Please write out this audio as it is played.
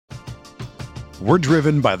We're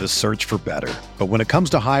driven by the search for better. But when it comes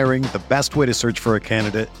to hiring, the best way to search for a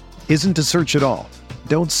candidate isn't to search at all.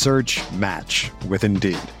 Don't search, match with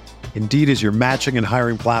Indeed. Indeed is your matching and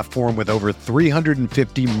hiring platform with over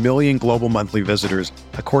 350 million global monthly visitors,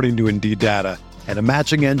 according to Indeed data, and a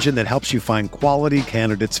matching engine that helps you find quality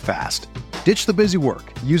candidates fast. Ditch the busy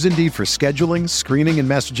work. Use Indeed for scheduling, screening, and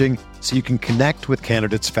messaging so you can connect with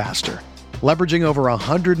candidates faster. Leveraging over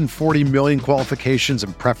 140 million qualifications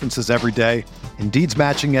and preferences every day, Indeed's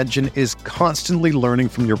matching engine is constantly learning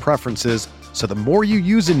from your preferences, so the more you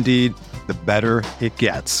use Indeed, the better it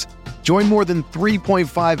gets. Join more than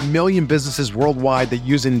 3.5 million businesses worldwide that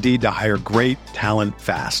use Indeed to hire great talent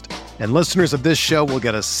fast. And listeners of this show will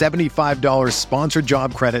get a $75 sponsored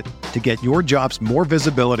job credit to get your jobs more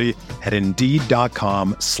visibility at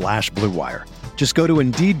Indeed.com/Blue Wire. Just go to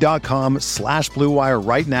Indeed.com/Blue Wire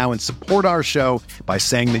right now and support our show by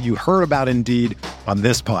saying that you heard about Indeed on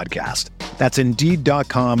this podcast. That's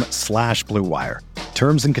Indeed.com/Blue Wire.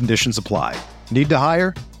 Terms and conditions apply. Need to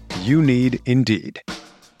hire? You need Indeed.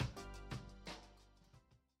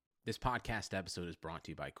 This podcast episode is brought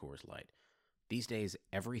to you by Coors Light. These days,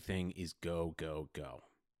 everything is go, go, go.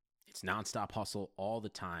 It's nonstop hustle all the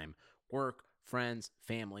time. Work, friends,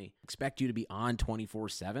 family, expect you to be on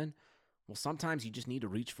 24/7. Well, sometimes you just need to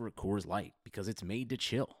reach for a Coors Light because it's made to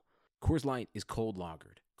chill. Coors Light is cold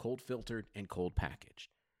lagered, cold filtered, and cold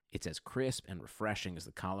packaged. It's as crisp and refreshing as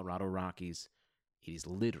the Colorado Rockies. It is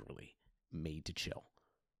literally made to chill.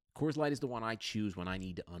 Coors Light is the one I choose when I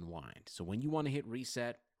need to unwind. So when you want to hit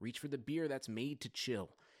reset, reach for the beer that's made to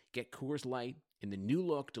chill. Get Coors Light in the new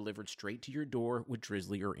look delivered straight to your door with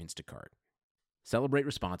Drizzly or Instacart. Celebrate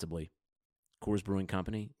responsibly. Coors Brewing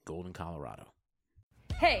Company, Golden, Colorado.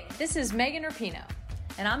 Hey, this is Megan Rapinoe.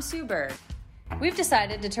 And I'm Sue Bird. We've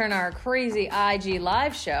decided to turn our crazy IG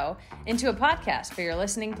live show into a podcast for your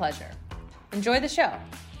listening pleasure. Enjoy the show.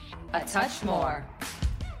 A Touch More.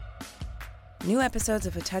 New episodes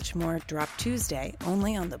of A Touch More drop Tuesday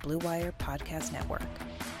only on the Blue Wire Podcast Network.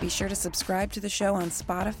 Be sure to subscribe to the show on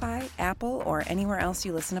Spotify, Apple, or anywhere else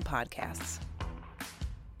you listen to podcasts.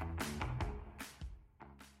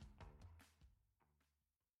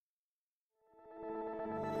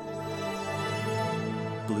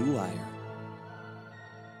 Blue Wire.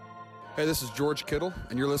 Hey, this is George Kittle,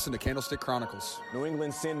 and you're listening to Candlestick Chronicles. New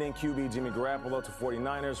England sending QB Jimmy Garoppolo to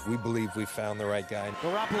 49ers. We believe we found the right guy.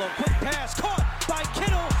 Garoppolo, quick pass, caught by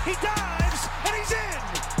Kittle. He dives, and he's in.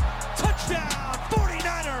 Touchdown,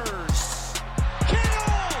 49ers.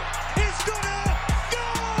 Kittle is gonna go.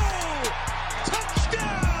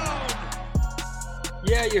 Touchdown.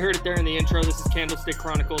 Yeah, you heard it there in the intro. This is Candlestick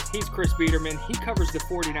Chronicles. He's Chris Biederman. He covers the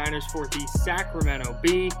 49ers for the Sacramento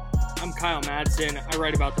Bee. I'm Kyle Madsen. I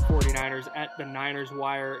write about the 49ers at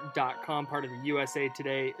theninerswire.com, part of the USA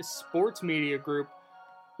Today sports media group.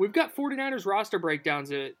 We've got 49ers roster breakdowns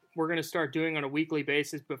that we're going to start doing on a weekly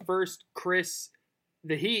basis. But first, Chris,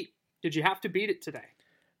 the Heat, did you have to beat it today?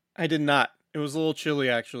 I did not. It was a little chilly,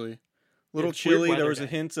 actually. A little chilly. There was a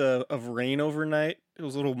hint of rain overnight. It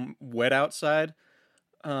was a little wet outside.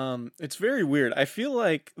 It's very weird. I feel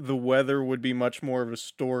like the weather would be much more of a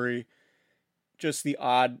story, just the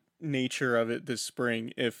odd nature of it this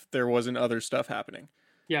spring, if there wasn't other stuff happening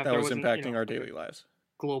that was impacting our daily lives.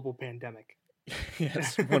 Global pandemic.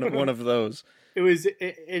 Yes, one of those. It was,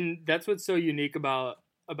 and that's what's so unique about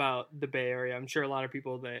the Bay Area. I'm sure a lot of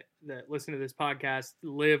people that listen to this podcast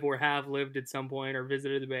live or have lived at some point or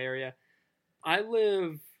visited the Bay Area. I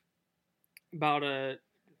live about an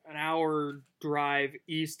hour drive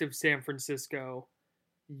east of San Francisco.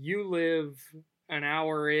 You live an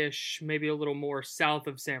hour-ish, maybe a little more south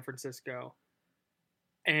of San Francisco.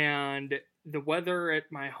 And the weather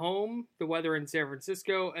at my home, the weather in San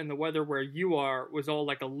Francisco, and the weather where you are was all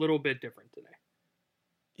like a little bit different today.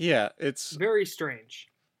 Yeah, it's very strange.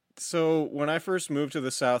 So when I first moved to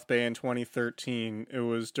the South Bay in 2013, it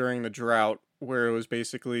was during the drought where it was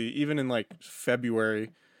basically, even in like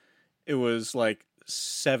February, it was like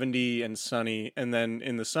 70 and sunny. And then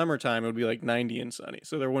in the summertime, it would be like 90 and sunny.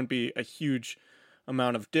 So there wouldn't be a huge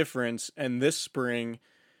amount of difference. And this spring,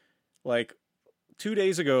 like 2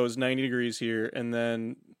 days ago, it was 90 degrees here. And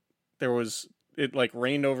then it like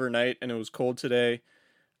rained overnight and it was cold today.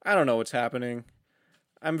 I don't know what's happening.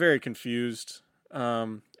 I'm very confused.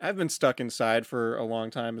 I've been stuck inside for a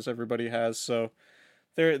long time, as everybody has. So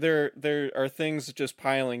there are things just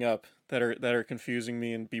piling up that are confusing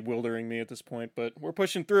me and bewildering me at this point. But we're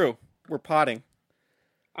pushing through. We're potting.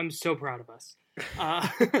 I'm so proud of us.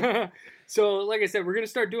 So, like I said, we're gonna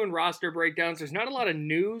start doing roster breakdowns. There's not a lot of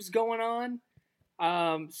news going on.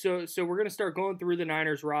 So we're gonna start going through the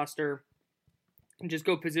Niners roster and just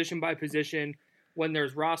go position by position. When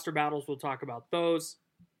there's roster battles, we'll talk about those.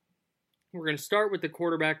 We're going to start with the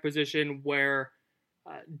quarterback position where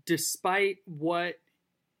despite what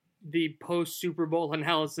the post-Super Bowl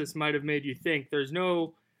analysis might have made you think, there's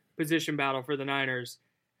no position battle for the Niners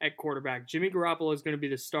at quarterback. Jimmy Garoppolo is going to be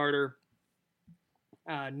the starter.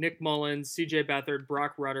 Nick Mullins, CJ Beathard,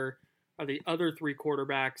 Brock Rutter are the other three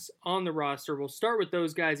quarterbacks on the roster. We'll start with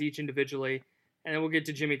those guys each individually, and then we'll get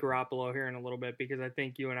to Jimmy Garoppolo here in a little bit because I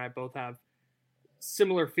think you and I both have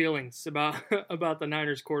similar feelings about about the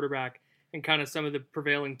Niners quarterback and kind of some of the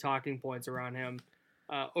prevailing talking points around him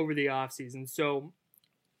over the offseason. So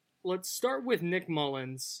let's start with Nick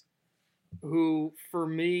Mullins, who for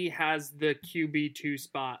me has the QB2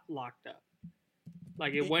 spot locked up.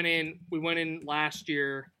 Like we went in last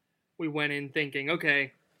year, we went in thinking,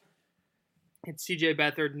 okay, it's CJ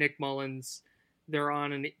Beathard, Nick Mullins. They're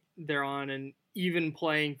on an even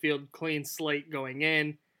playing field, clean slate going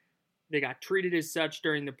in. They got treated as such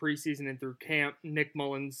during the preseason and through camp. Nick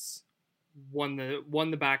Mullins won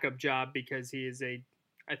the backup job because he is I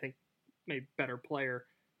think, maybe better player.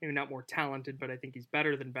 Maybe not more talented, but I think he's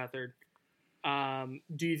better than Beathard.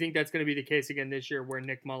 Do you think that's going to be the case again this year where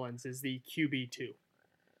Nick Mullins is the QB2?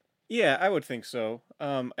 Yeah, I would think so.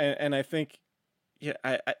 And I think,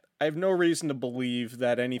 I have no reason to believe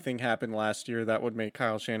that anything happened last year that would make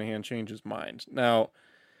Kyle Shanahan change his mind. Now,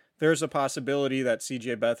 there's a possibility that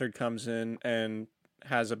CJ Beathard comes in and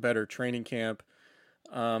has a better training camp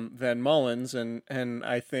than Mullins, and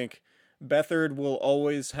I think Beathard will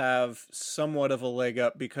always have somewhat of a leg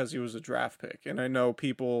up because he was a draft pick. And I know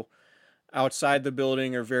people outside the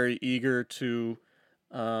building are very eager to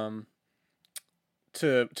move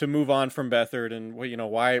on from Beathard, and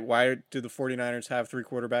why do the 49ers have three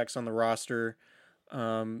quarterbacks on the roster?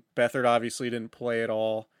 Beathard obviously didn't play at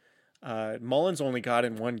all. Mullins only got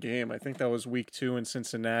in one game. I think that was week 2 in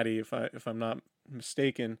Cincinnati, if I'm not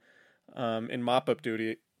mistaken, in mop-up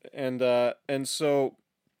duty. And so,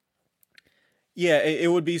 yeah, it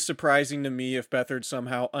would be surprising to me if Beathard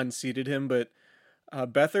somehow unseated him, but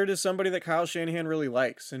Beathard is somebody that Kyle Shanahan really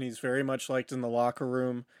likes, and he's very much liked in the locker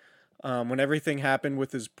room. When everything happened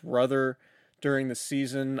with his brother during the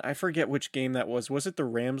season, I forget which game that was. Was it the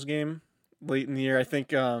Rams game late in the year? I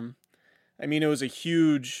think, it was a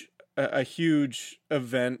huge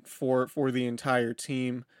event for the entire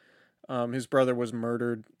team. His brother was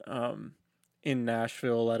murdered in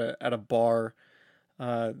Nashville at a bar.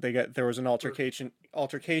 There was an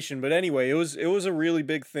altercation, but anyway, it was a really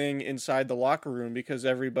big thing inside the locker room because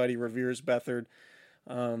everybody reveres Beathard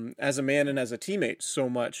as a man and as a teammate so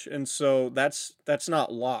much, and so that's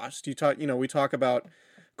not lost. We talk about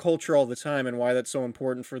culture all the time and why that's so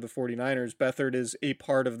important for the 49ers. Beathard is a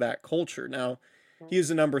part of that culture. Now, he is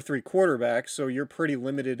the number 3 quarterback, so you're pretty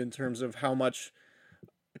limited in terms of how much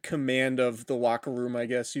command of the locker room, I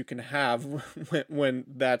guess, you can have when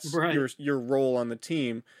that's right. your role on the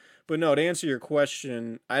team. But no, to answer your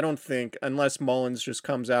question, I don't think, unless Mullins just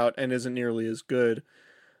comes out and isn't nearly as good,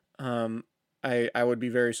 I would be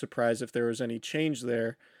very surprised if there was any change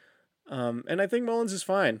there. And I think Mullins is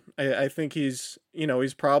fine. I think he's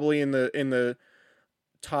probably in the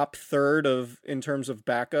top third in terms of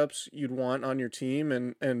backups you'd want on your team,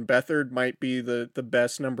 and Beathard might be the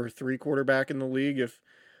best number 3 quarterback in the league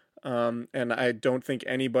and I don't think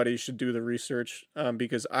anybody should do the research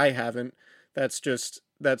because I haven't. That's just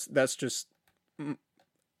an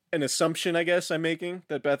assumption, I guess, I'm making,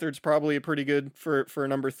 that Beathard's probably pretty good for a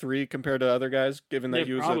number 3 compared to other guys, given that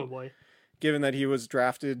he was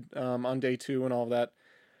drafted on day 2 and all of that,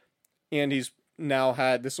 and he's now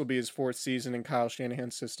this will be his 4th season in Kyle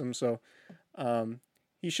Shanahan's system, so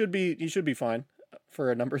he should be fine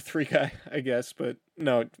for a number 3 guy, I guess. But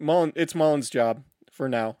no, it's Mullins' job for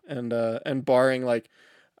now, and barring like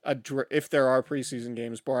if there are preseason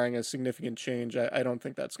games, barring a significant change, I don't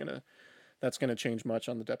think that's gonna change much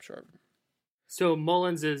on the depth chart. So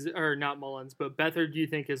Mullins not Mullins, but Beathard, do you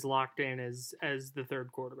think is locked in as the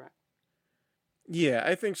 3rd quarterback? Yeah,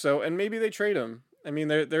 I think so, and maybe they trade him. I mean,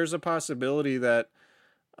 there's a possibility that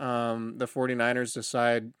the 49ers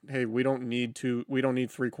decide, hey, we don't need 3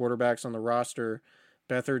 quarterbacks on the roster.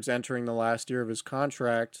 Beathard's entering the last year of his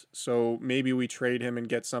contract, so maybe we trade him and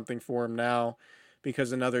get something for him now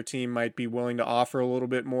because another team might be willing to offer a little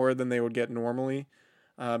bit more than they would get normally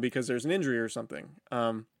because there's an injury or something.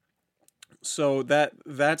 So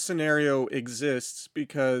that scenario exists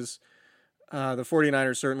because the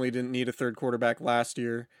 49ers certainly didn't need a 3rd quarterback last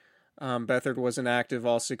year. Beathard was inactive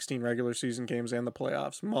all 16 regular season games and the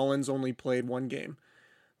playoffs. Mullins only played 1 game,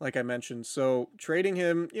 like I mentioned. So trading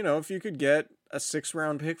him, if you could get a 6th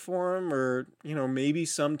round pick for him, or, maybe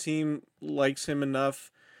some team likes him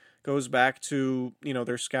enough goes back to,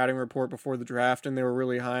 their scouting report before the draft, and they were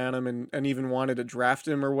really high on him and even wanted to draft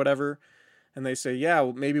him or whatever. And they say, yeah,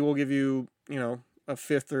 well, maybe we'll give you, a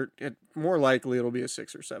fifth, or more likely it'll be a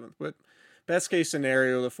sixth or seventh. But best case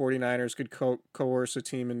scenario, the 49ers could coerce a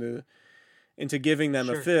team into giving them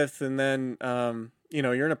a fifth. And then,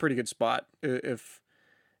 you're in a pretty good spot if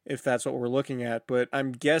that's what we're looking at. But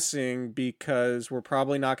I'm guessing because we're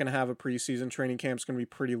probably not going to have a preseason, training camp's going to be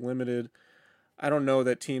pretty limited. I don't know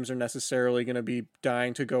that teams are necessarily going to be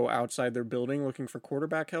dying to go outside their building looking for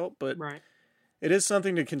quarterback help, but right. It is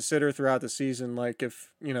something to consider throughout the season. Like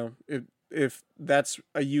if that's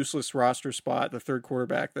a useless roster spot, the third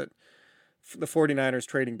quarterback, that the 49ers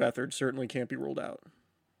trading Beathard certainly can't be ruled out.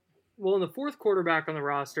 Well, and the fourth quarterback on the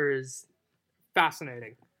roster is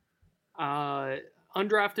fascinating.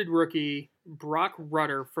 Undrafted rookie Brock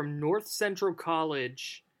Rutter from North Central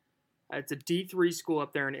College. It's a D3 school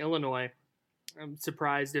up there in Illinois. I'm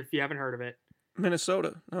surprised if you haven't heard of it.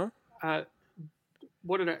 Minnesota, no?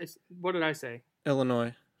 What did I say?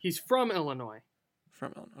 Illinois. He's from Illinois.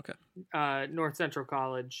 From Illinois, okay. North Central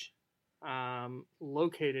College,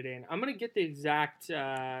 located in. I'm gonna get the exact.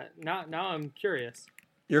 Now I'm curious.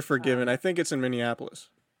 You're forgiven. I think it's in Minneapolis.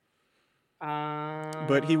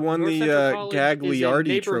 But he won North the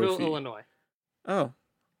Gagliardi Trophy. Illinois. Oh,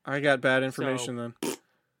 I got bad information then.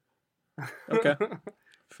 Okay,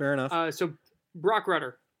 fair enough. So Brock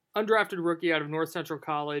Rutter, undrafted rookie out of North Central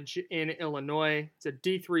College in Illinois. It's a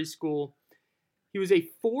D3 school. He was a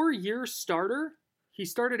 4-year starter. He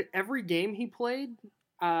started every game he played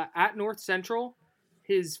at North Central.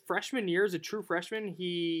 His freshman year, as a true freshman,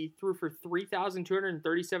 he threw for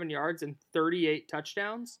 3,237 yards and 38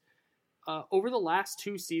 touchdowns. Over the last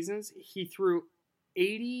 2 seasons, he threw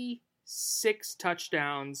 86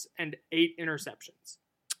 touchdowns and 8 interceptions.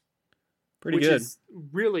 Pretty which good. Is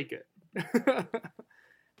really good.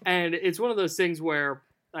 And it's one of those things where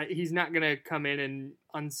he's not going to come in and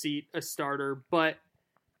unseat a starter, but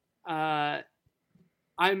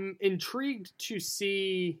I'm intrigued to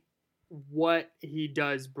see what he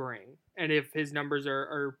does bring, and if his numbers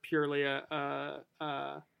are purely a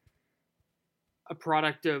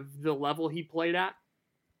product of the level he played at,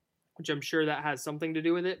 which I'm sure that has something to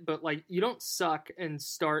do with it. But like, you don't suck and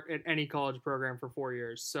start at any college program for 4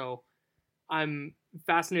 years, so I'm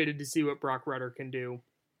fascinated to see what Brock Rutter can do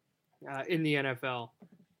in the NFL,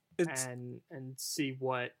 and see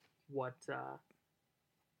what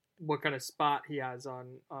kind of spot he has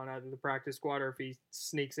on either the practice squad or if he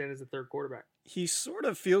sneaks in as a third quarterback. He sort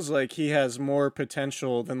of feels like he has more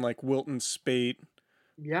potential than like Wilton Spate,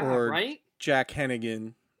 or right? Jack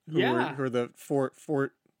Hennigan, who are the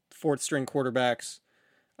fourth string quarterbacks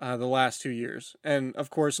the last 2 years. And of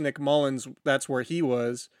course, Nick Mullins, that's where he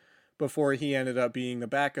was before he ended up being the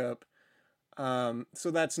backup.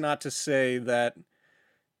 So that's not to say that,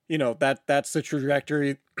 that's the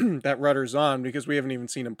trajectory that Rutter's on, because we haven't even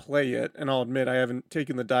seen him play yet. And I'll admit, I haven't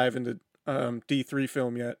taken the dive into D3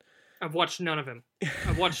 film yet. I've watched none of him.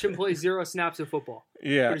 I've watched him play 0 snaps of football.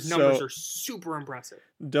 Yeah, but his numbers are super impressive.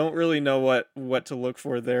 Don't really know what to look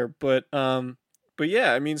for there, but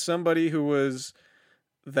yeah, I mean, somebody who was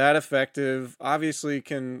that effective obviously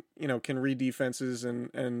can read defenses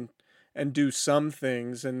and do some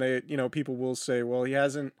things, and they, people will say, well, he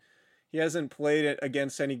hasn't played it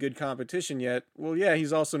against any good competition yet. Well, yeah,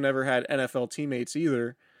 he's also never had NFL teammates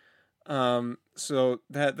either. So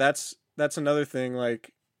that's another thing.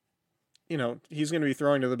 Like, he's going to be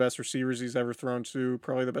throwing to the best receivers he's ever thrown to,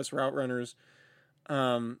 probably the best route runners.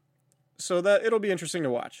 So that it'll be interesting to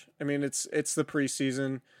watch. I mean, it's the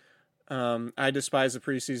preseason. I despise the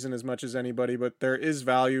preseason as much as anybody, but there is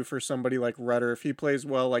value for somebody like Rutter. If he plays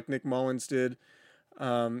well like Nick Mullins did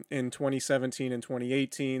in 2017 and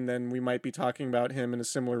 2018, then we might be talking about him in a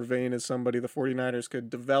similar vein as somebody the 49ers could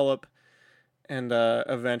develop and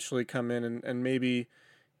eventually come in and maybe,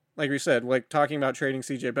 like we said, like talking about trading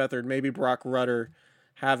CJ Beathard, maybe Brock Rutter,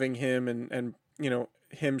 having him and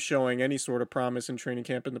him showing any sort of promise in training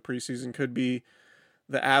camp in the preseason could be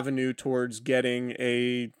the avenue towards getting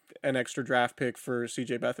an extra draft pick for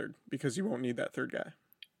CJ Beathard, because you won't need that third guy.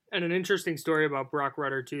 And an interesting story about Brock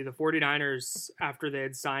Rutter too. The 49ers, after they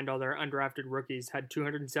had signed all their undrafted rookies, had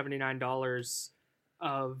 $279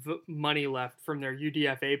 of money left from their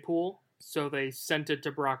UDFA pool. So they sent it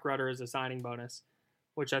to Brock Rutter as a signing bonus,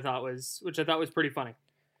 which I thought was pretty funny.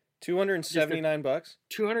 $279?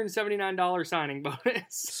 $279 signing bonus.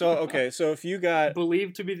 So if you got,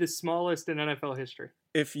 believed to be the smallest in NFL history.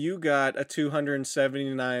 If you got a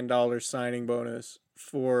 $279 signing bonus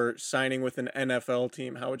for signing with an NFL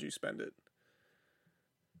team, how would you spend it?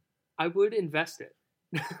 I would invest it.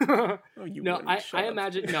 Oh, you No, wouldn't. Shut I up.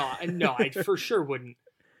 imagine no, I for sure wouldn't.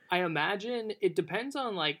 I imagine it depends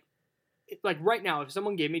on like right now, if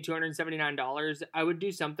someone gave me $279, I would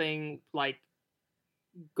do something like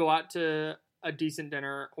go out to a decent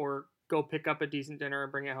dinner or go pick up a decent dinner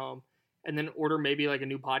and bring it home, and then order maybe like a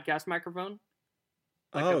new podcast microphone.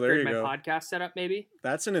 Like Oh, there upgrade you go. my podcast setup maybe.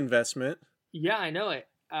 That's an investment. Yeah, I know it.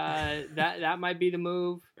 That might be the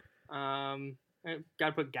move. I got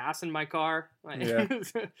to put gas in my car. Yeah.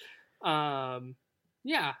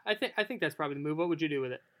 Yeah, I think that's probably the move. What would you do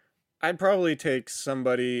with it? I'd probably take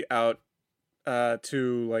somebody out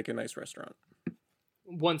to like a nice restaurant.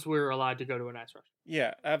 Once we're allowed to go to a nice restaurant.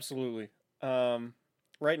 Yeah, absolutely.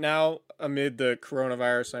 Right now, amid the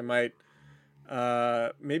coronavirus, I might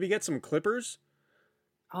maybe get some clippers.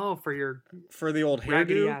 Oh, for the old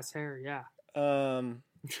raggedy hairdo. ass hair, yeah.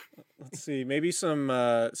 Let's see, maybe some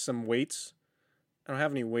weights. I don't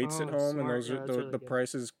have any weights Oh, at home, smart. and those Yeah, are that's really the good.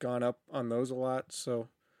 price has gone up on those a lot. So,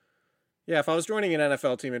 yeah, if I was joining an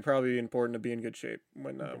NFL team, it'd probably be important to be in good shape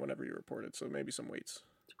whenever you report it. So maybe some weights.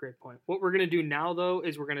 That's a great point. What we're gonna do now, though,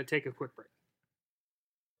 is we're gonna take a quick break.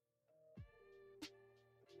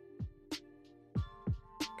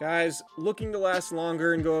 Guys, looking to last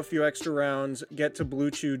longer and go a few extra rounds, get to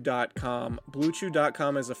BlueChew.com.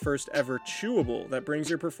 BlueChew.com is the first ever chewable that brings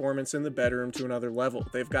your performance in the bedroom to another level.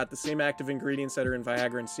 They've got the same active ingredients that are in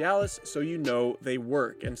Viagra and Cialis, so you know they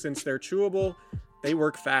work. And since they're chewable, they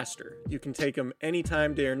work faster. You can take them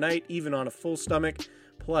anytime, day or night, even on a full stomach.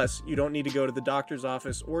 Plus, you don't need to go to the doctor's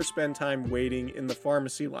office or spend time waiting in the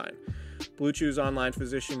pharmacy line. Blue Chew's online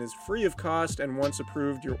physician is free of cost, and once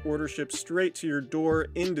approved, your order ships straight to your door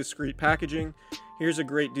in discreet packaging. Here's a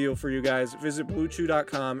great deal for you guys. Visit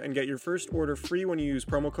BlueChew.com and get your first order free when you use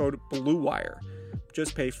promo code BLUEWIRE.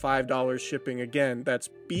 Just pay $5 shipping. Again, that's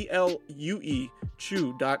BLUE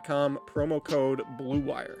Chew.com, promo code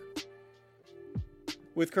BLUEWIRE.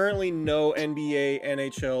 With currently no NBA,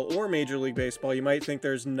 NHL, or Major League Baseball, you might think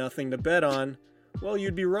there's nothing to bet on. Well,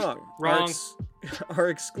 you'd be wrong. Wrong. Our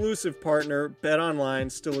exclusive partner,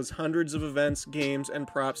 BetOnline, still has hundreds of events, games, and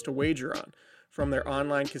props to wager on. From their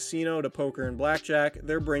online casino to poker and blackjack,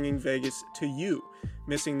 they're bringing Vegas to you.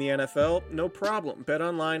 Missing the NFL? No problem.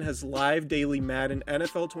 BetOnline has live daily Madden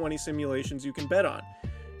NFL 20 simulations you can bet on.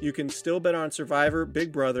 You can still bet on Survivor,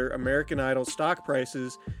 Big Brother, American Idol, stock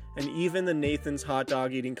prices, and even the Nathan's hot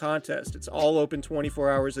dog eating contest. It's all open 24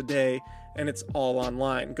 hours a day, and it's all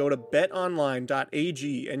online. Go to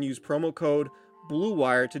betonline.ag and use promo code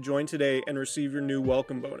BLUEWIRE to join today and receive your new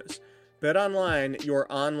welcome bonus. BetOnline,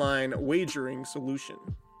 your online wagering solution.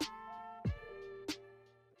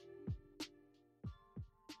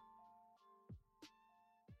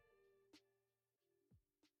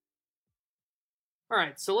 All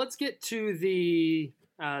right, so let's get to the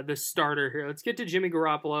starter here. Let's get to Jimmy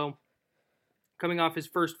Garoppolo, coming off his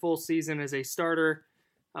first full season as a starter.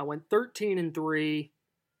 Went 13-3.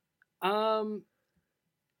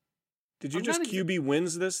 Did you I'm just not QB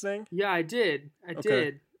wins this thing? Yeah, I did. I Okay.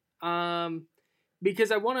 did.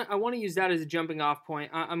 Because I want to use that as a jumping off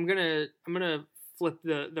point. I'm gonna flip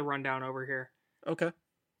the rundown over here. Okay.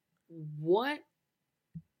 What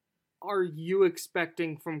are you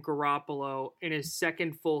expecting from Garoppolo in his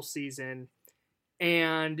second full season?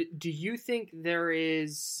 And do you think there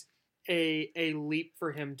is a leap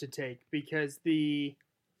for him to take? Because the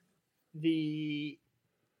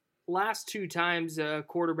last two times a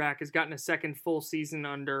quarterback has gotten a second full season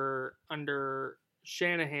under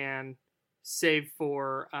Shanahan, save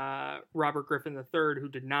for Robert Griffin III, who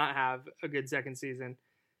did not have a good second season.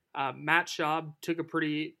 Matt Schaub took a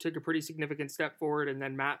pretty significant step forward, and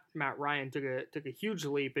then Matt Ryan took a huge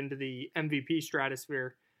leap into the MVP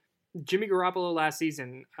stratosphere. Jimmy Garoppolo last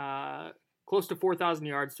season, close to 4,000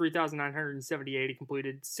 yards, 3,978. He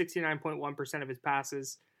completed 69.1% of his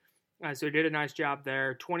passes. So he did a nice job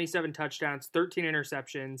there. 27 touchdowns, 13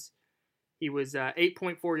 interceptions. He was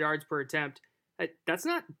 8.4 yards per attempt. That's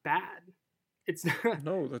not bad. It's not.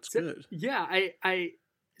 No, that's good. Yeah,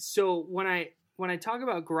 so when I talk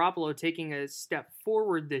about Garoppolo taking a step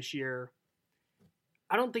forward this year,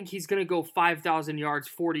 I don't think he's going to go 5,000 yards,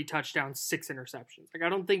 40 touchdowns, 6 interceptions. Like, I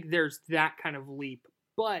don't think there's that kind of leap.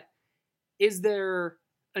 But is there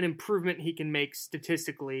an improvement he can make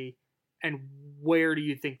statistically, and where do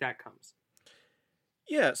you think that comes?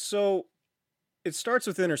 Yeah, so it starts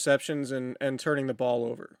with interceptions and turning the ball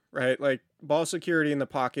over, right? Like, ball security in the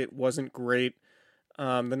pocket wasn't great.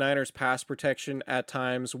 The Niners' pass protection at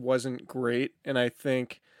times wasn't great, and I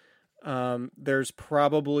think there's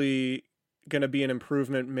probably going to be an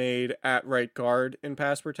improvement made at right guard in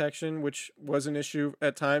pass protection, which was an issue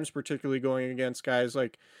at times, particularly going against guys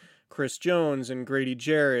like Chris Jones and Grady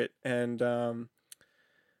Jarrett and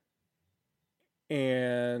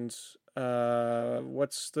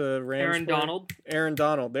what's the Rams Aaron player? Donald. Aaron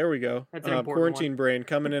Donald. There we go. That's an important quarantine one. brain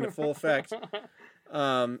coming in at full effect.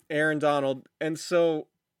 Aaron Donald. And so,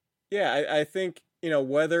 yeah, I think,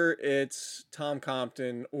 whether it's Tom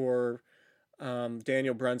Compton or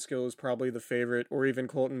Daniel Brunskill is probably the favorite, or even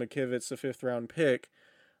Colton McKivitz, the 5th round pick,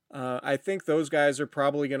 I think those guys are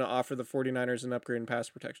probably going to offer the 49ers an upgrade in pass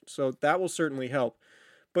protection. So that will certainly help.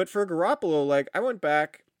 But for Garoppolo, I went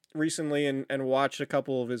back recently and watched a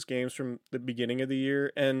couple of his games from the beginning of the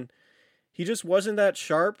year, and he just wasn't that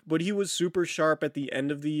sharp, but he was super sharp at the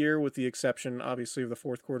end of the year, with the exception, obviously, of the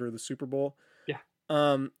fourth quarter of the Super Bowl. Yeah.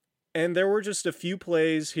 And there were just a few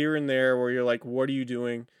plays here and there where you're like, what are you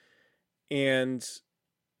doing? And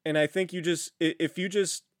I think if you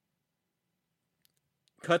just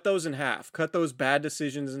cut those in half, cut those bad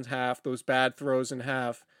decisions in half, those bad throws in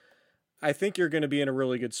half, I think you're going to be in a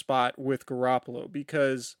really good spot with Garoppolo,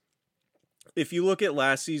 because if you look at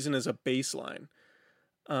last season as a baseline,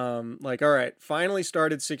 all right, finally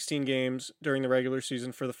started 16 games during the regular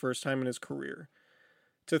season for the first time in his career.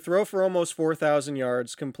 To throw for almost 4,000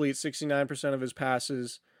 yards, complete 69% of his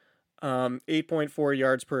passes, 8.4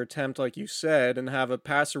 yards per attempt, like you said, and have a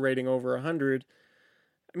passer rating over 100.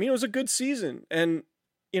 I mean, it was a good season. And,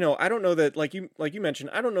 I don't know that, like you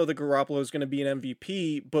mentioned, I don't know that Garoppolo is going to be an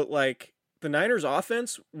MVP, but the Niners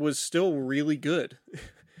offense was still really good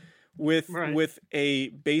with a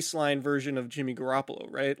baseline version of Jimmy Garoppolo,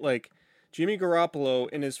 right? Jimmy Garoppolo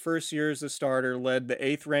in his first year as a starter led the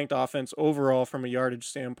 8th ranked offense overall from a yardage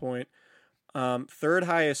standpoint. 3rd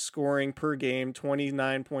highest scoring per game,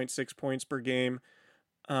 29.6 points per game.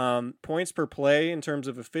 Points per play in terms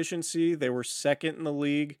of efficiency, they were 2nd in the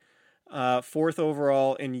league. 4th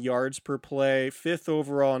overall in yards per play, 5th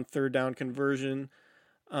overall in third down conversion.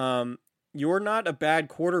 You're not a bad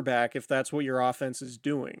quarterback if that's what your offense is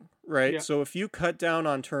doing, right? Yeah. So if you cut down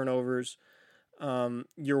on turnovers,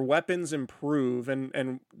 your weapons improve,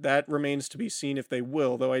 and that remains to be seen if they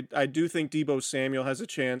will. Though I do think Deebo Samuel has a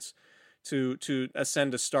chance to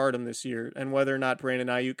ascend to stardom this year, and whether or not Brandon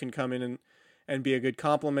Ayuk can come in and be a good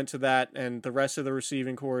complement to that, and the rest of the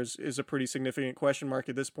receiving core is a pretty significant question mark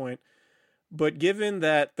at this point. But given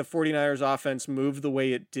that the 49ers offense moved the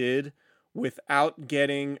way it did without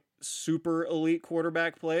getting super elite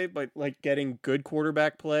quarterback play, but getting good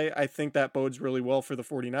quarterback play, I think that bodes really well for the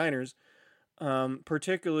 49ers,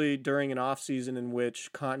 particularly during an offseason in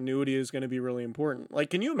which continuity is going to be really important.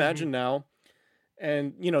 Can you imagine now,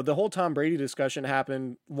 and, the whole Tom Brady discussion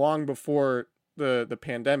happened long before the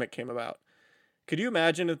pandemic came about. Could you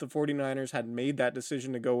imagine if the 49ers had made that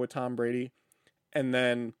decision to go with Tom Brady, and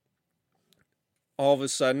then all of a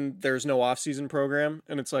sudden there's no offseason program,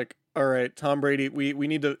 and it's all right, Tom Brady, we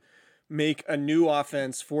need to make a new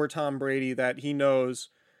offense for Tom Brady that he knows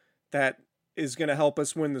that is going to help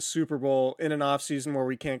us win the Super Bowl in an offseason where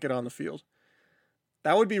we can't get on the field.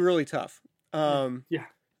 That would be really tough. Yeah.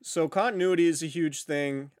 So continuity is a huge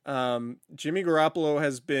thing. Jimmy Garoppolo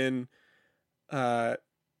has been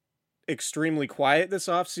extremely quiet this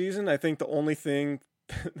offseason. I think the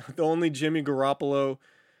only Jimmy Garoppolo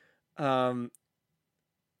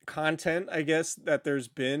content, I guess, that has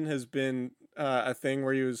been a thing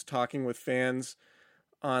where he was talking with fans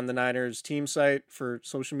on the Niners team site for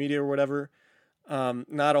social media or whatever.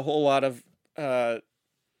 Not a whole lot of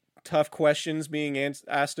tough questions being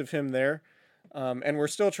asked of him there. And we're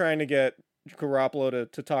still trying to get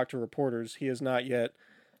Garoppolo to talk to reporters. He has not yet.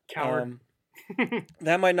 Coward.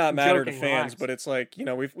 That might not matter to fans, relax. but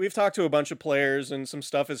it's we've talked to a bunch of players, and some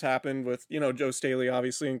stuff has happened with, Joe Staley,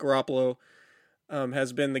 obviously, and Garoppolo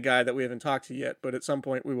has been the guy that we haven't talked to yet, but at some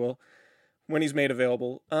point we will when he's made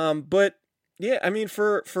available. But yeah, I mean,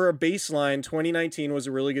 for a baseline, 2019 was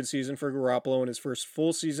a really good season for Garoppolo in his first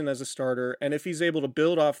full season as a starter. And if he's able to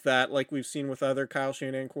build off that, like we've seen with other Kyle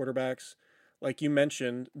Shanahan quarterbacks, like you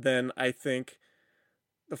mentioned, then I think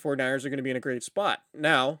the 49ers are going to be in a great spot.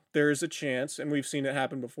 Now, there is a chance, and we've seen it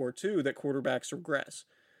happen before too, that quarterbacks regress.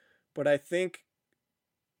 But I think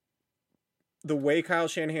the way Kyle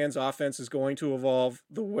Shanahan's offense is going to evolve,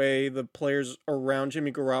 the way the players around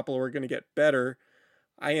Jimmy Garoppolo are going to get better,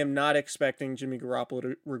 I am not expecting Jimmy Garoppolo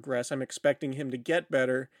to regress. I'm expecting him to get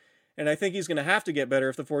better, and I think he's going to have to get better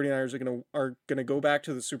if the 49ers are going to go back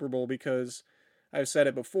to the Super Bowl, because I've said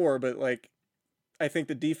it before, but I think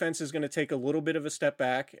the defense is going to take a little bit of a step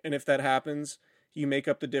back, and if that happens, you make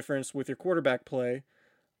up the difference with your quarterback play.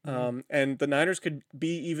 And the Niners could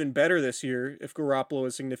be even better this year if Garoppolo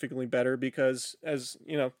is significantly better, because, as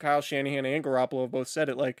you know, Kyle Shanahan and Garoppolo have both said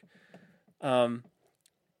it,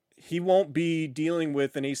 he won't be dealing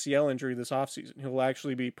with an ACL injury this offseason. He'll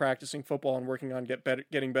actually be practicing football and working on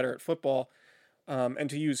getting better at football. And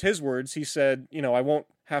to use his words, he said, I won't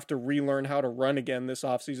have to relearn how to run again this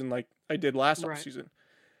offseason like I did last offseason.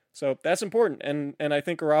 So that's important. And I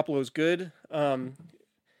think Garoppolo's good.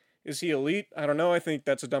 Is he elite? I don't know. I think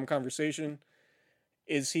that's a dumb conversation.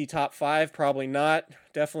 Is he top 5? Probably not.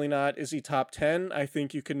 Definitely not. Is he top 10? I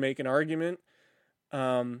think you can make an argument.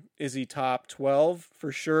 Is he top 12?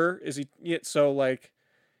 For sure. Is he? Yeah, so, like,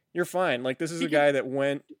 you're fine. Like, this is a guy that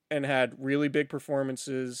went and had really big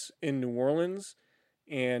performances in New Orleans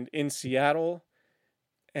and in Seattle.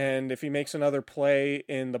 And if he makes another play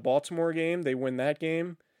in the Baltimore game, they win that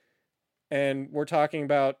game. And we're talking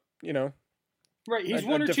about, right. He's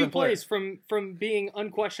one or two plays from being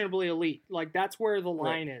unquestionably elite. Like, that's where the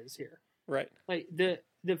line is here. Right. Like,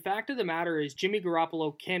 the fact of the matter is Jimmy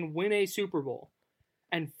Garoppolo can win a Super Bowl,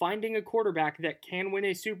 and finding a quarterback that can win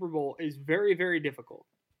a Super Bowl is very, very difficult.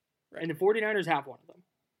 Right. And the 49ers have one of them.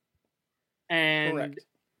 And correct.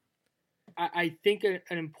 I think an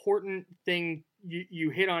important thing, you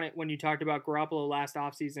hit on it when you talked about Garoppolo last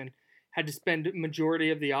offseason, had to spend a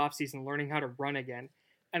majority of the offseason learning how to run again.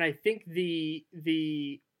 And I think the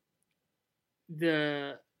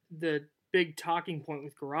big talking point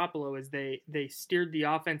with Garoppolo is they steered the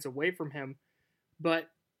offense away from him. But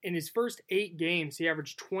in his first 8 games, he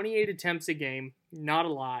averaged 28 attempts a game, not a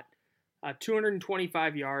lot,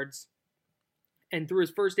 225 yards. And through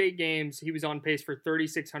his first 8 games, he was on pace for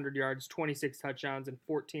 3,600 yards, 26 touchdowns, and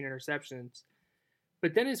 14 interceptions.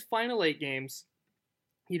 But then his final 8 games,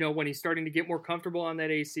 when he's starting to get more comfortable on that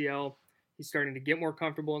ACL, he's starting to get more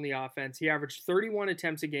comfortable in the offense. He averaged 31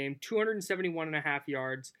 attempts a game, 271.5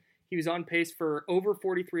 yards. He was on pace for over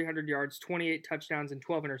 4,300 yards, 28 touchdowns, and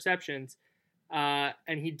 12 interceptions.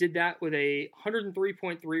 And he did that with a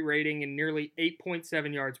 103.3 rating and nearly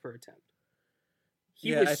 8.7 yards per attempt.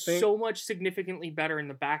 He was so much significantly better in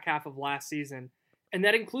the back half of last season. And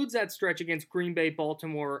that includes that stretch against Green Bay,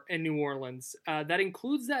 Baltimore, and New Orleans. That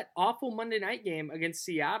includes that awful Monday night game against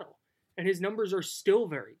Seattle. And his numbers are still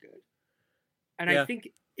very good. And I think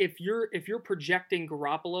if you're projecting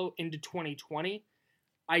Garoppolo into 2020,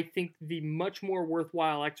 I think the much more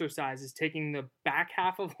worthwhile exercise is taking the back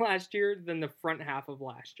half of last year than the front half of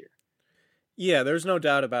last year. Yeah, there's no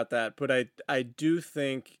doubt about that. But I do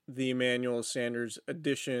think the Emmanuel Sanders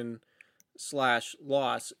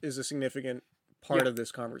addition/loss is a significant part of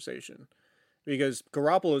this conversation, because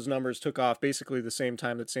Garoppolo's numbers took off basically the same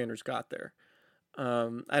time that Sanders got there.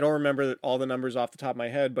 I don't remember all the numbers off the top of my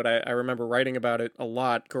head, but I remember writing about it a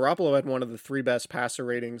lot. Garoppolo had one of the 3 best passer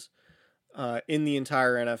ratings in the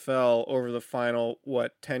entire NFL over the final,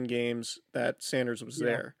 10 games that Sanders was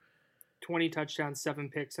there. 20 touchdowns, 7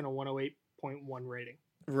 picks, and a 108.1 rating.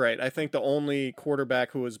 Right. I think the only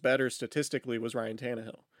quarterback who was better statistically was Ryan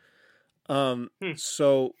Tannehill.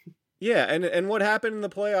 So, yeah, and what happened in the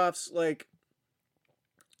playoffs, like,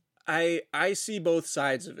 I see both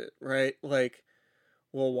sides of it, right? Like,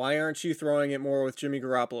 well, why aren't you throwing it more with Jimmy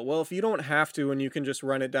Garoppolo? Well, if you don't have to and you can just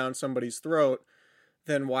run it down somebody's throat,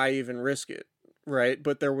 then why even risk it, right?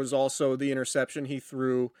 But there was also the interception he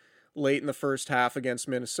threw late in the first half against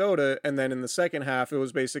Minnesota, and then in the second half, it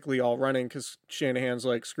was basically all running because Shanahan's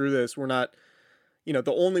like, screw this, we're not,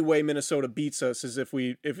 the only way Minnesota beats us is if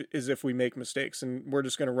we make mistakes, and we're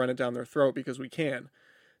just going to run it down their throat because we can.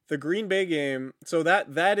 The Green Bay game, so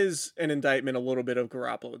that is an indictment a little bit of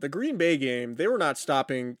Garoppolo. The Green Bay game, they were not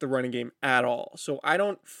stopping the running game at all. So I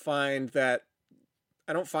don't find the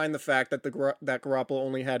fact that that Garoppolo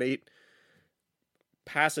only had 8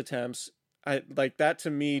 pass attempts, that to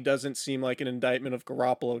me doesn't seem like an indictment of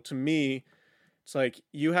Garoppolo. To me, it's like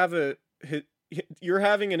you're having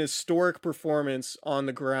an historic performance on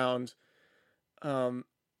the ground.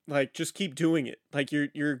 Just keep doing it. Like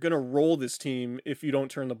you're going to roll this team if you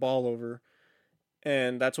don't turn the ball over.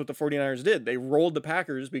 And that's what the 49ers did. They rolled the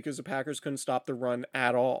Packers because the Packers couldn't stop the run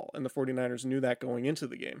at all. And the 49ers knew that going into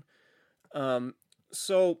the game.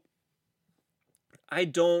 So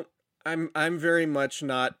I'm very much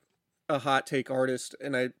not a hot take artist,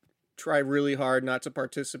 and I try really hard not to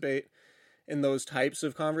participate in those types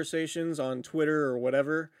of conversations on Twitter or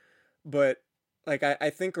whatever. But I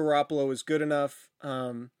think Garoppolo is good enough.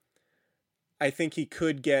 I think he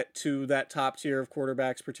could get to that top tier of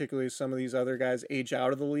quarterbacks, particularly as some of these other guys age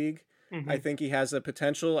out of the league. Mm-hmm. I think he has the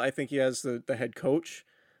potential. I think he has the head coach.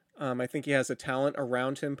 I think he has the talent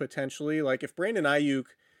around him potentially. Like if Brandon Ayuk,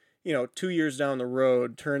 2 years down the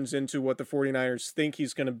road turns into what the 49ers think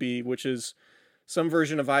he's going to be, which is some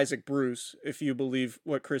version of Isaac Bruce, if you believe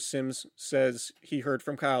what Chris Sims says he heard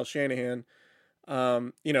from Kyle Shanahan.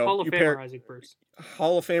 Hall of Famer Isaac Bruce.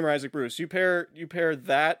 Hall of Famer Isaac Bruce. You pair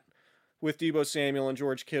that with Deebo Samuel and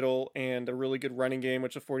George Kittle and a really good running game,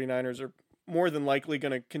 which the 49ers are more than likely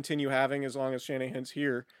going to continue having as long as Shanahan's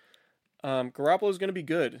here. Garoppolo is going to be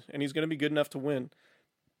good, and he's going to be good enough to win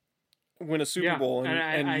a Super Bowl,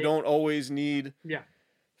 and you don't always need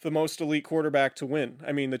the most elite quarterback to win.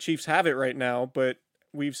 I mean, the Chiefs have it right now, but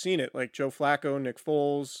we've seen it, like Joe Flacco, Nick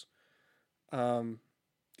Foles.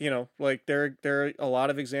 Like there are a lot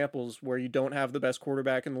of examples where you don't have the best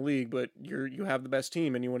quarterback in the league, but you have the best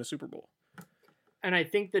team and you win a Super Bowl. And I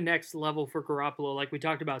think the next level for Garoppolo, like we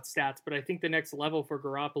talked about stats, but I think the next level for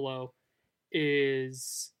Garoppolo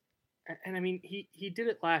is, and I mean, he did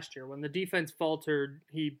it last year when the defense faltered.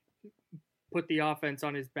 He put the offense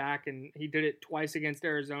on his back, and he did it twice against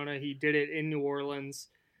Arizona. He did it in New Orleans.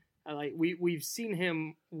 We've seen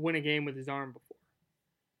him win a game with his arm before.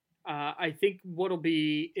 I think what'll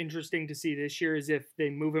be interesting to see this year is if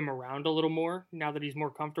they move him around a little more now that he's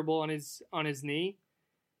more comfortable on his knee,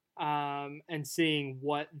 and seeing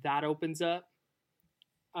what that opens up.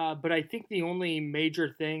 But I think the only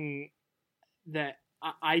major thing that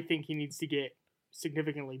I think he needs to get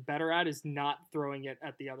significantly better at is not throwing it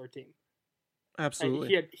at the other team.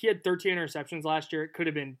 Absolutely. He had 13 interceptions last year. It could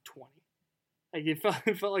have been 20. Like it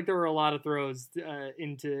felt like there were a lot of throws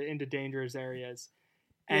into dangerous areas.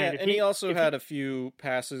 And he also had a few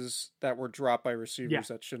passes that were dropped by receivers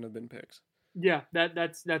that shouldn't have been picks. Yeah,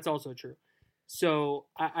 that's also true. So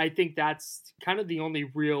I think that's kind of the only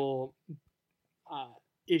real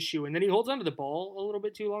issue. And then he holds onto the ball a little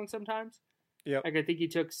bit too long sometimes. Yep. Like I think he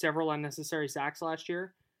took several unnecessary sacks last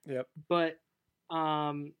year. Yep. But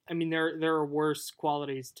I mean, there are worse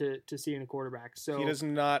qualities to see in a quarterback. So he does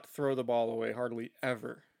not throw the ball away hardly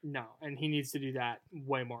ever. No, and he needs to do that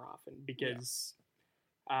way more often because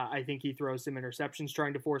I think he throws some interceptions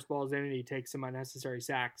trying to force balls in, and he takes some unnecessary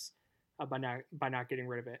sacks by not getting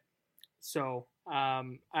rid of it. So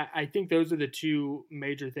I think those are the two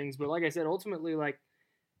major things. But like I said, ultimately, like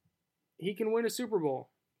he can win a Super Bowl.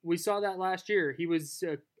 We saw that last year. He was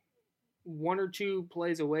one or two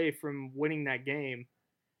plays away from winning that game,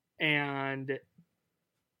 and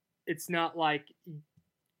it's not like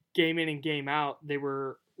game in and game out they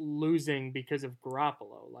were losing because of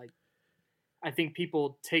Garoppolo. Like I think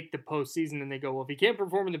people take the postseason and they go, well, if he can't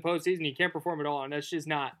perform in the postseason, he can't perform at all, and that's just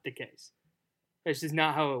not the case. That's just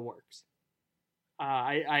not how it works.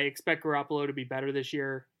 I expect Garoppolo to be better this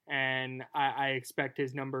year, and I expect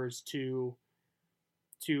his numbers to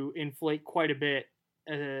inflate quite a bit,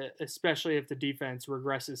 especially if the defense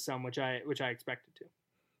regresses some, which I expect it to.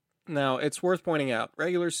 Now, it's worth pointing out,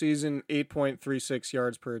 regular season, 8.36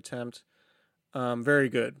 yards per attempt. Very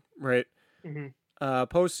good, right? Mm-hmm.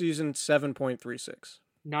 Postseason, 7.36.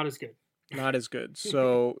 Not as good. Not as good.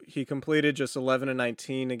 So he completed just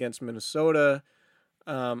 11-19 against Minnesota.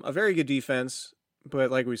 A very good defense,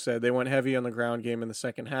 but like we said, they went heavy on the ground game in the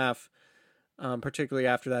second half, particularly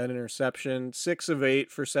after that interception. 6 of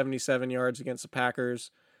 8 for 77 yards against the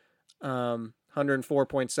Packers.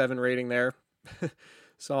 104.7 rating there.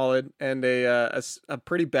 Solid. And a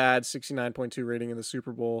pretty bad 69.2 rating in the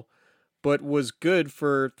Super Bowl, but was good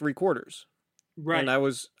for 3 quarters. Right. And I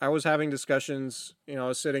was having discussions, I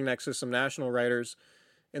was sitting next to some national writers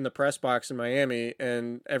in the press box in Miami,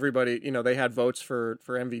 and everybody, they had votes for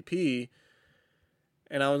MVP.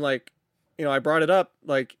 And I was like, I brought it up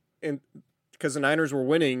like because the Niners were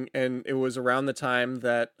winning, and it was around the time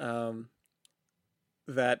that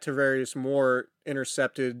that Tavarius Moore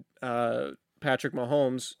intercepted Patrick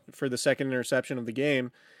Mahomes for the second interception of the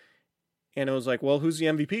game. And it was like, well, who's the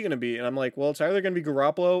MVP going to be? And I'm like, well, it's either going to be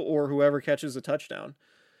Garoppolo or whoever catches the touchdown.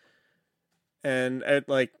 And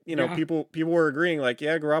people were agreeing, like,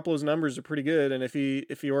 yeah, Garoppolo's numbers are pretty good, and if he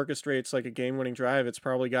orchestrates like a game-winning drive, it's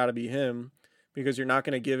probably got to be him, because you're not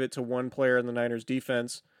going to give it to one player in the Niners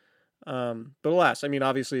defense. But alas, I mean,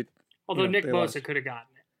 obviously, although Nick Bosa could have gotten it.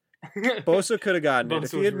 Bosa could have gotten it.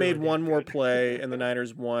 If he had made really one more play and the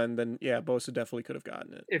Niners won, then yeah, Bosa definitely could have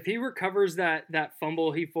gotten it. If he recovers that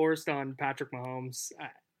fumble he forced on Patrick Mahomes,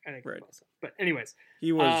 I think right. Bosa. But anyways,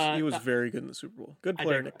 he was very good in the Super Bowl. Good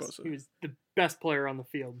player, Nick Bosa. He was the best player on the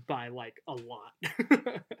field by like a lot.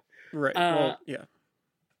 Right. Well, yeah.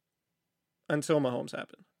 Until Mahomes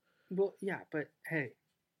happened. Well, yeah, but hey,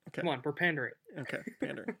 okay. Come on, we're pandering. Okay,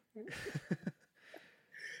 pandering.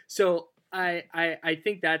 So I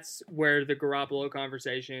think that's where the Garoppolo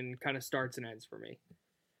conversation kind of starts and ends for me.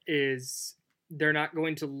 Is they're not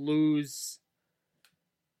going to lose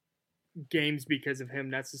games because of him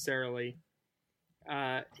necessarily.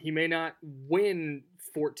 He may not win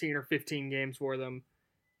 14 or 15 games for them,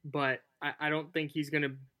 but I don't think he's going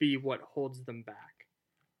to be what holds them back.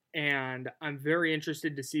 And I'm very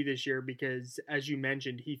interested to see this year because, as you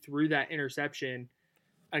mentioned, he threw that interception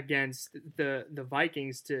against the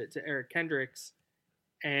Vikings to Eric Kendricks,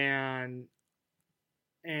 and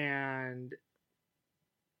I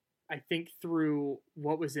think through,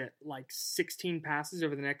 what was it, like 16 passes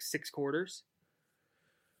over the next 6 quarters.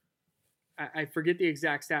 I forget the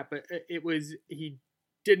exact stat, but it was, he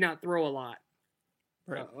did not throw a lot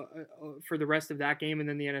for the rest of that game and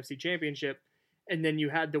then the NFC Championship. And then you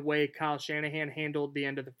had the way Kyle Shanahan handled the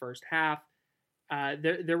end of the first half.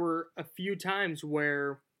 There were a few times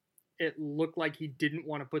where it looked like he didn't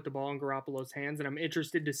want to put the ball in Garoppolo's hands, and I'm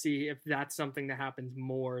interested to see if that's something that happens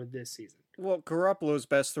more this season. Well, Garoppolo's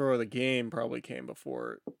best throw of the game probably came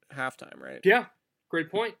before halftime, right? Yeah, great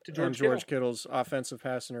point to George Kittle's offensive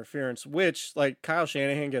pass interference, which, like, Kyle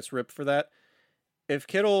Shanahan gets ripped for that. If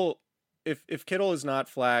Kittle is not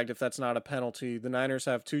flagged, if that's not a penalty, the Niners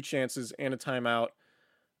have 2 chances and a timeout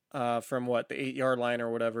from the 8-yard line or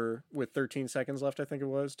whatever with 13 seconds left, I think it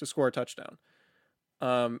was, to score a touchdown.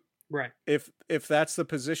 Right. If that's the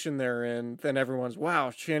position they're in, then everyone's, wow,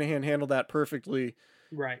 Shanahan handled that perfectly.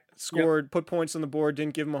 Right. Scored, put points on the board,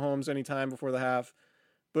 didn't give Mahomes any time before the half.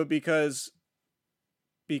 But because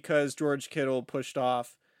George Kittle pushed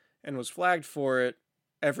off and was flagged for it,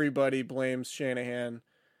 everybody blames Shanahan.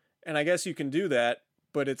 And I guess you can do that,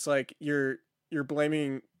 but it's like you're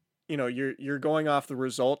blaming, you're going off the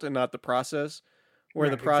result and not the process, where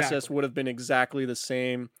the process would have been exactly the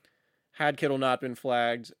same had Kittle not been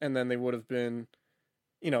flagged, and then they would have been,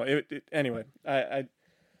 anyway.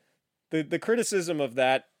 The criticism of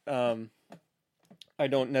that, I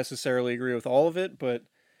don't necessarily agree with all of it, but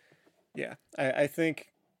yeah, I think,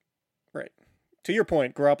 right. To your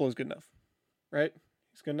point, Garoppolo's good enough, right?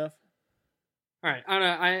 He's good enough. All right,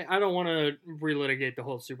 I don't want to relitigate the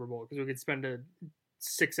whole Super Bowl because we could spend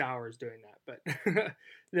 6 hours doing that.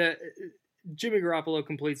 But Jimmy Garoppolo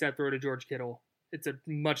completes that throw to George Kittle. It's a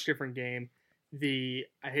much different game.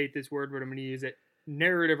 I hate this word, but I'm going to use it.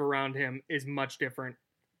 Narrative around him is much different,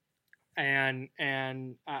 and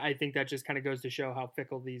I think that just kind of goes to show how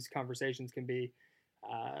fickle these conversations can be.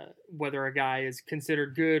 Whether a guy is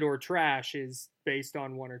considered good or trash is based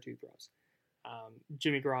on 1 or 2 throws.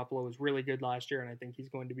 Jimmy Garoppolo was really good last year, and I think he's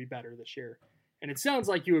going to be better this year. And it sounds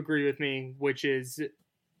like you agree with me, which is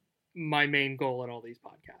my main goal at all these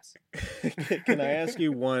podcasts. Can I ask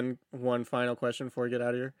you one final question before we get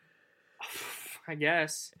out of here? I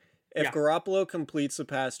guess. If Garoppolo completes a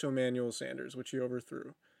pass to Emmanuel Sanders, which he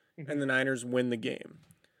overthrew, and the Niners win the game,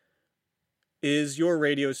 is your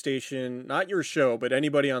radio station, not your show, but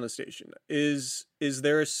anybody on the station, is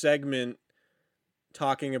there a segment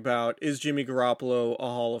talking about, is Jimmy Garoppolo a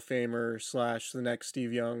Hall of Famer / the next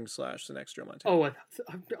Steve Young / the next Joe Montana? Oh,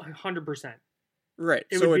 100%. Right.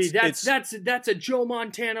 It would be that's a Joe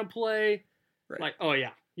Montana play. Right. Like, oh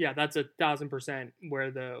yeah, that's 1,000%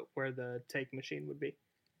 where the take machine would be.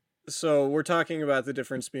 So we're talking about the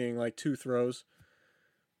difference being like 2 throws.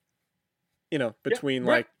 Between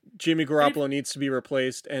like Jimmy Garoppolo needs to be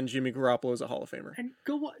replaced and Jimmy Garoppolo is a Hall of Famer. And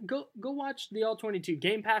go watch the All 22.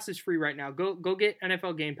 Game Pass is free right now. Go get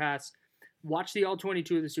NFL Game Pass. Watch the All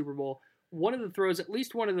 22 of the Super Bowl. At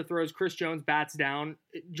least one of the throws, Chris Jones bats down.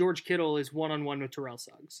 George Kittle is 1-on-1 with Terrell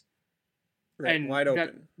Suggs. Right, and wide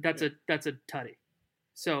open. That's a tutty.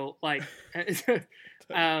 So like,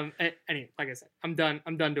 anyway, like I said, I'm done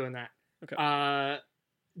doing that. Okay.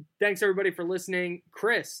 Thanks everybody for listening.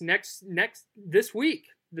 Chris, this week,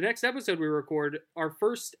 the next episode we record, our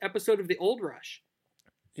first episode of the Old Rush.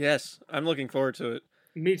 Yes, I'm looking forward to it.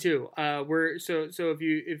 Me too. So if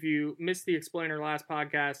you missed the Explainer last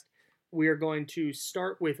podcast, we are going to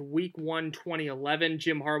start with Week 1, 2011,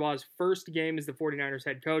 Jim Harbaugh's first game as the 49ers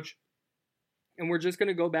head coach, and we're just going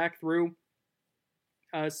to go back through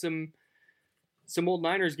some old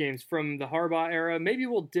Niners games from the Harbaugh era. Maybe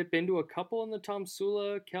we'll dip into a couple in the Tom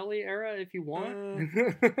Sula Kelly era if you want.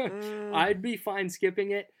 I'd be fine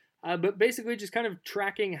skipping it. But basically just kind of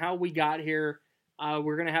tracking how we got here.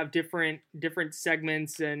 We're going to have different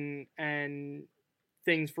segments and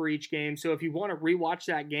things for each game. So if you want to rewatch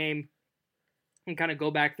that game and kind of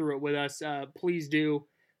go back through it with us, please do.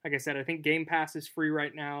 Like I said, I think Game Pass is free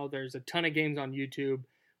right now. There's a ton of games on YouTube.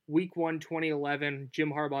 Week 1, 2011,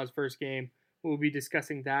 Jim Harbaugh's first game. We'll be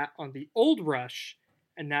discussing that on the Old Rush,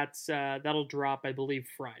 and that'll drop, I believe,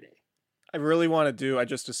 Friday. I really want to do, I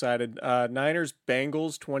just decided, Niners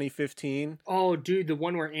Bengals 2015. Oh, dude, the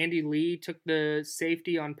one where Andy Lee took the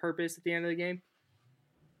safety on purpose at the end of the game?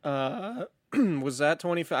 Was that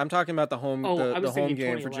 20? I'm talking about the home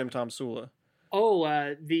game for Jim Tom Sula. Oh,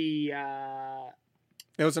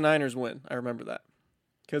 It was a Niners win. I remember that.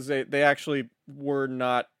 Because they actually were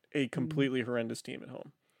not a completely horrendous team at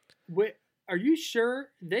home. Wait, are you sure?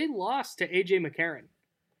 They lost to A.J. McCarron.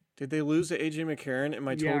 Did they lose to A.J. McCarron? Am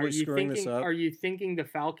I totally screwing this up? Are you thinking the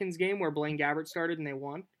Falcons game where Blaine Gabbert started and they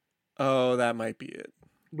won? Oh, that might be it.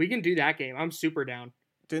 We can do that game. I'm super down.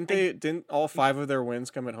 Didn't all 5 of their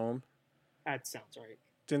wins come at home? That sounds right.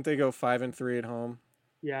 Didn't they go 5-3 at home?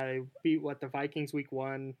 Yeah, they beat the Vikings week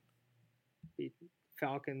 1, beat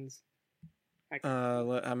Falcons.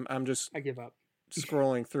 I'm just I give up.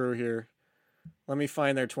 scrolling through here. Let me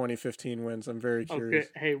find their 2015 wins. I'm very curious.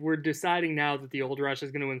 Okay. Hey, we're deciding now that the Old Rush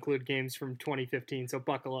is going to include games from 2015, so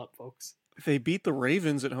buckle up, folks. They beat the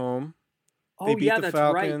Ravens at home. They beat the that's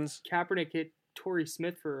Falcons. Right. Kaepernick hit Torrey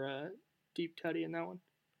Smith for a deep tutty in that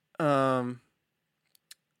one.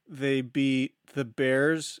 They beat the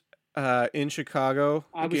Bears in Chicago.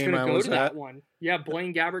 I was going to go to that one. Yeah,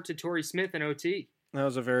 Blaine Gabbert to Torrey Smith in OT. That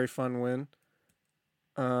was a very fun win,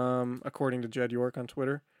 according to Jed York on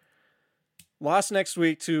Twitter. Lost next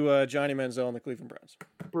week to Johnny Manziel and the Cleveland Browns.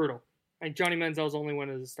 Brutal. And Johnny Manziel's only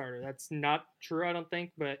win as a starter. That's not true, I don't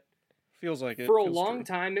think, but feels like it. For a long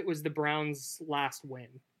time, it was the Browns' last win.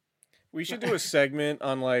 We should do a segment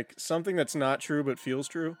on like something that's not true but feels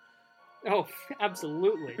true. Oh,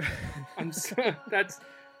 absolutely. That's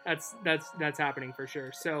happening for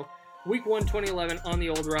sure. So, Week 1, 2011 on the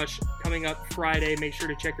Old Rush coming up Friday. Make sure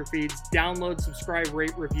to check your feeds, download, subscribe,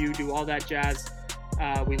 rate, review, do all that jazz.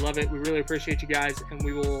 We love it. We really appreciate you guys, and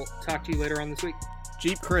we will talk to you later on this week.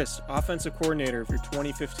 Jeep Chris, offensive coordinator for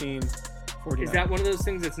 2015 49ers. Is that one of those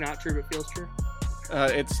things that's not true but feels true?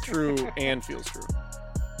 It's true and feels true.